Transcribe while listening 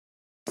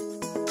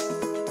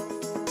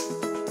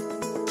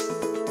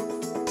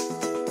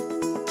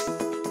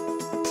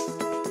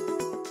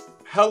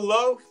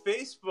Hello,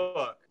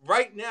 Facebook.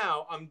 Right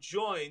now, I'm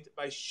joined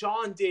by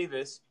Sean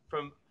Davis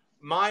from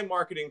my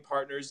marketing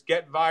partners,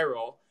 Get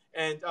Viral,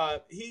 and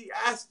he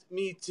asked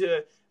me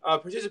to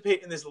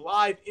participate in this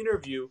live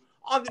interview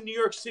on the New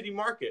York City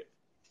market.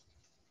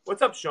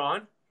 What's up,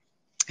 Sean?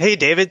 Hey,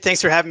 David.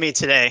 Thanks for having me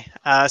today.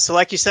 So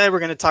like you said, we're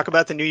going to talk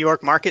about the New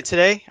York market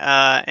today.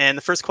 And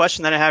the first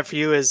question that I have for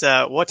you is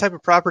what type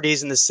of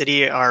properties in the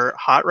city are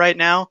hot right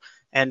now?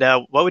 And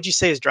what would you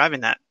say is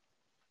driving that?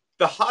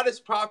 The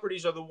hottest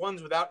properties are the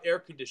ones without air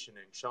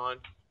conditioning, Sean.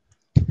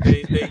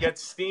 They get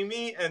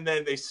steamy and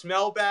then they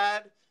smell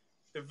bad.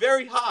 They're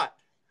very hot.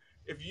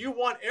 If you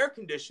want air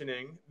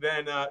conditioning,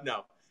 then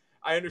no.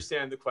 I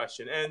understand the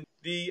question. And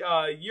the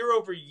year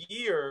over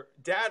year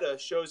data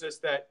shows us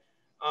that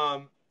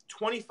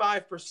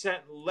 25%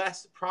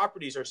 less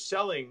properties are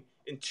selling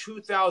in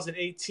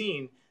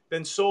 2018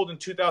 than sold in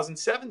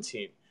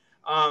 2017.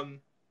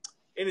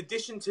 In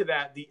addition to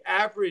that, the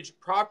average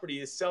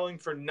property is selling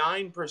for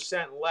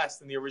 9% less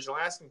than the original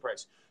asking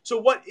price. So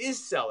what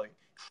is selling?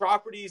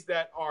 Properties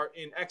that are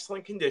in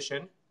excellent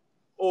condition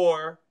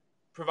or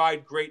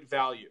provide great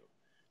value.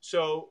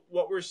 So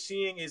what we're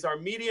seeing is our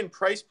median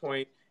price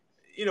point,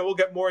 we'll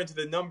get more into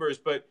the numbers,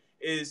 but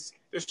there's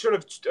sort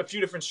of a few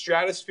different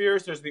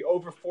stratospheres. There's the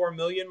over 4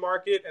 million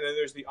market, and then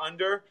there's the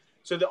under.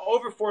 So the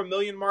over 4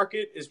 million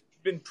market has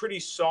been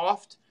pretty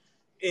soft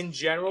in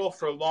general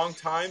for a long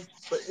time,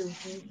 but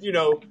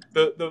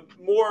the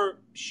more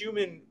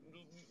human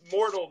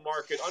mortal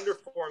market under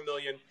 4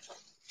 million,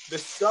 the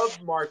sub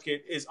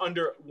market is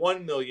under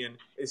 1 million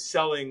is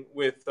selling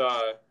with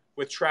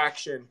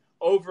traction.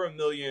 Over a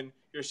million,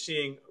 you're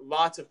seeing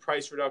lots of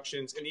price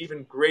reductions and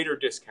even greater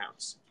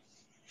discounts.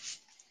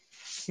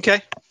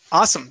 Okay,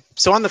 awesome.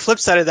 So on the flip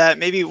side of that,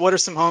 maybe what are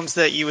some homes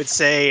that you would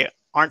say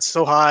aren't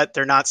so hot,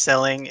 they're not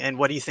selling, and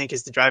what do you think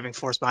is the driving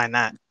force behind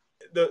that?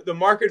 The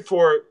market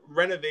for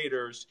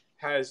renovators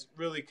has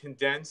really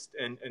condensed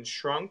and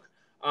shrunk.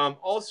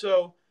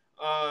 Also,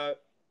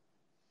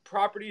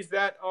 properties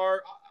that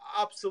are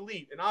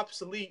obsolete, and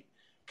obsolete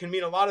can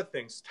mean a lot of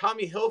things.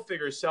 Tommy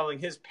Hilfiger is selling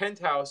his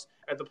penthouse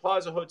at the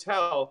Plaza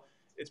Hotel.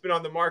 It's been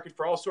on the market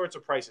for all sorts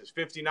of prices,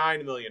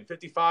 59 million,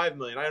 55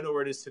 million. I don't know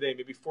where it is today,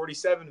 maybe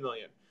 47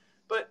 million.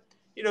 But,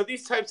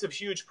 these types of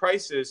huge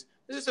prices,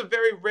 this is a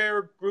very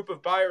rare group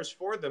of buyers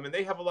for them, and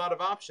they have a lot of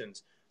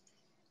options.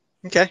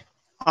 Okay,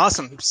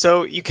 awesome.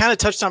 So you kind of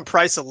touched on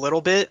price a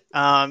little bit,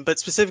 but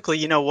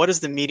specifically, what is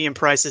the median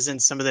prices in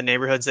some of the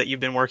neighborhoods that you've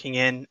been working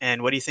in,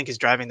 and what do you think is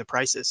driving the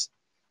prices?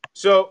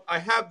 So I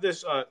have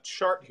this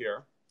chart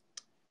here.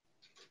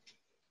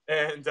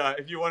 And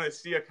if you want to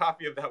see a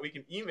copy of that, we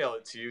can email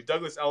it to you.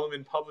 Douglas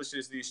Elliman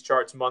publishes these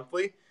charts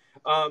monthly.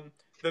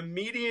 The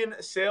median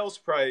sales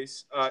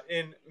price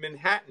in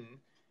Manhattan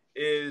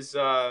is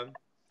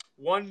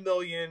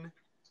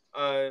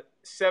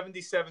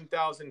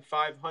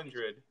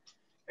 1,077,500,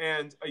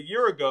 and a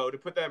year ago, to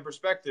put that in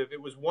perspective, it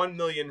was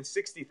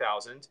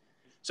 1,060,000.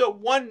 So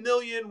 1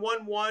 million,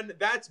 1.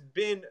 That's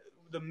been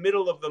the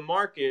middle of the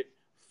market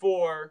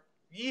for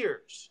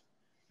years.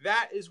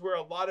 That is where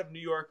a lot of New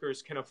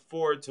Yorkers can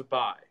afford to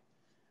buy.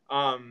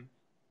 And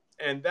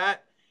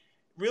that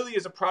really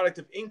is a product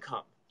of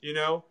income.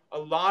 A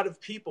lot of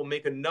people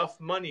make enough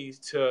money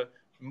to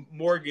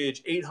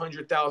mortgage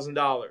 $800,000,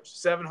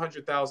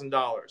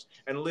 $700,000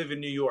 and live in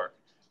New York.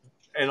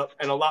 And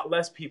a lot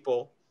less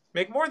people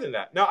make more than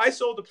that. Now, I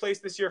sold a place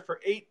this year for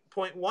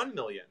 $8.1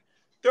 million.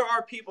 There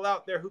are people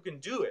out there who can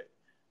do it,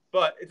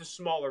 but it's a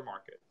smaller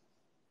market.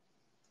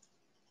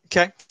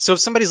 Okay. So if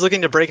somebody's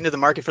looking to break into the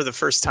market for the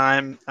first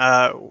time,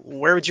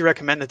 where would you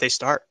recommend that they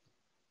start?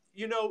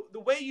 The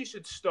way you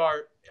should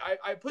start,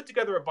 I put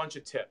together a bunch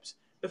of tips.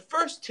 The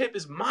first tip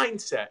is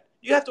mindset.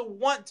 You have to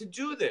want to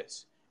do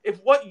this. If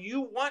what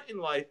you want in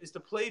life is to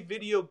play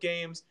video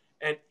games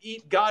and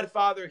eat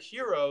Godfather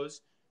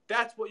heroes,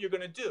 that's what you're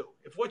going to do.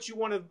 If what you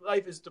want in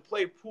life is to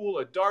play pool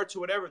or darts or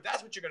whatever,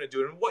 that's what you're going to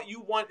do. And what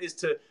you want is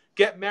to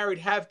get married,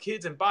 have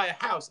kids, and buy a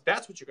house,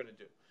 that's what you're going to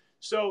do.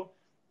 So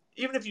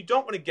even if you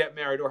don't want to get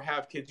married or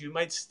have kids, you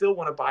might still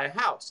want to buy a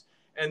house.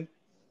 And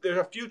there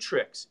are a few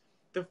tricks.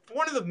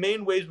 One of the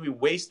main ways we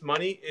waste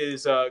money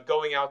is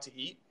going out to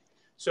eat.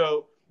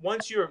 So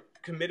once you're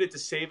committed to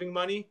saving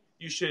money,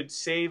 you should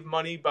save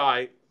money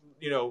by,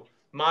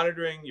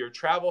 monitoring your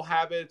travel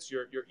habits,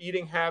 your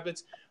eating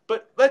habits.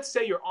 But let's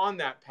say you're on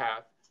that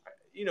path.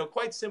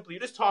 Quite simply, you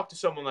just talk to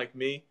someone like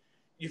me.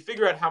 You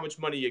figure out how much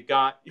money you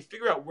got. You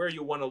figure out where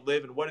you want to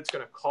live and what it's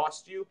going to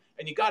cost you.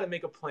 And you got to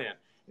make a plan.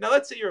 Now,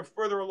 let's say you're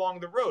further along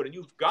the road and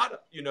you've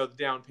got, the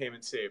down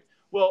payment saved.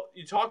 Well,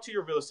 you talk to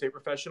your real estate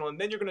professional, and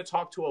then you're going to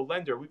talk to a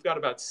lender. We've got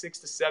about 6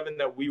 to 7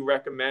 that we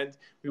recommend.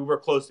 We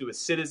work closely with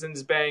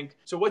Citizens Bank.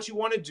 So what you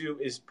want to do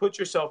is put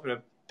yourself in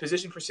a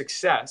position for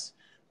success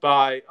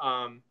by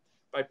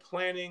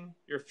planning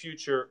your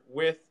future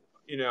with,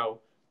 a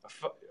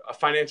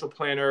financial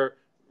planner,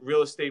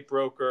 real estate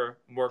broker,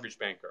 mortgage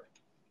banker.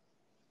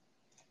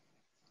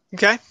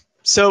 Okay.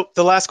 So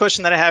the last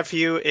question that I have for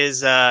you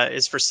is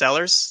for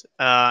sellers.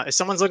 If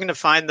someone's looking to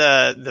find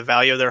the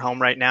value of their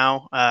home right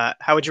now,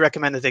 how would you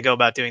recommend that they go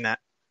about doing that?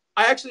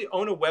 I actually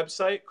own a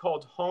website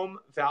called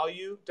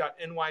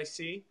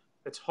homevalue.nyc.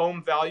 That's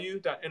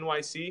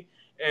homevalue.nyc.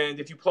 And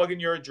if you plug in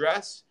your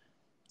address,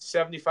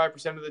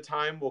 75% of the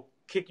time we'll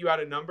kick you out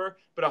a number,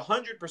 but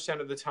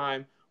 100% of the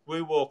time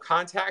we will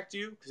contact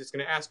you because it's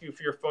going to ask you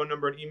for your phone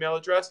number and email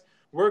address.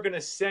 We're going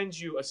to send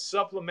you a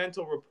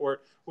supplemental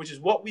report, which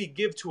is what we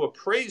give to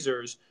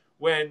appraisers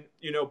when,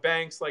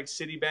 banks like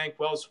Citibank,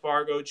 Wells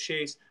Fargo,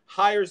 Chase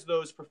hires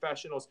those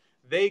professionals.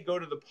 They go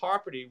to the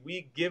property.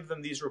 We give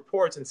them these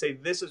reports and say,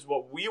 this is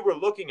what we were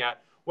looking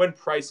at when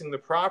pricing the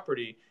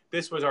property.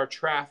 This was our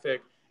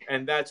traffic,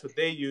 and that's what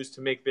they use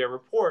to make their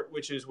report,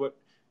 which is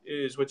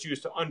what's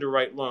used to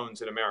underwrite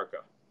loans in America.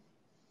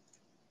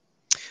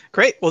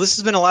 Great. Well, this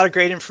has been a lot of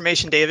great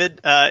information, David.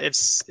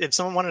 If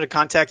someone wanted to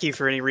contact you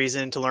for any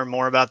reason to learn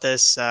more about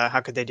this,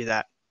 how could they do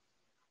that?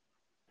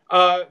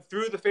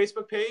 Through the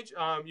Facebook page,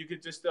 you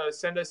could just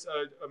send us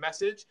a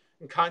message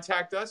and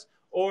contact us.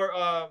 Or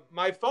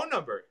my phone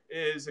number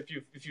is, if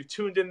you've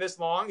tuned in this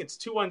long, it's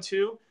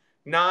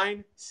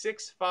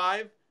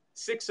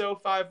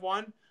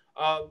 212-965-6051.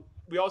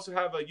 We also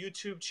have a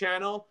YouTube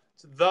channel,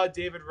 it's The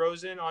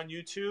David.Rosen on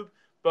YouTube.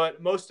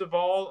 But most of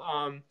all,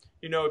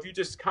 if you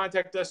just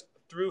contact us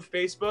through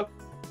Facebook,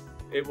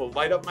 it will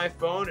light up my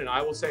phone and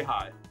I will say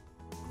hi.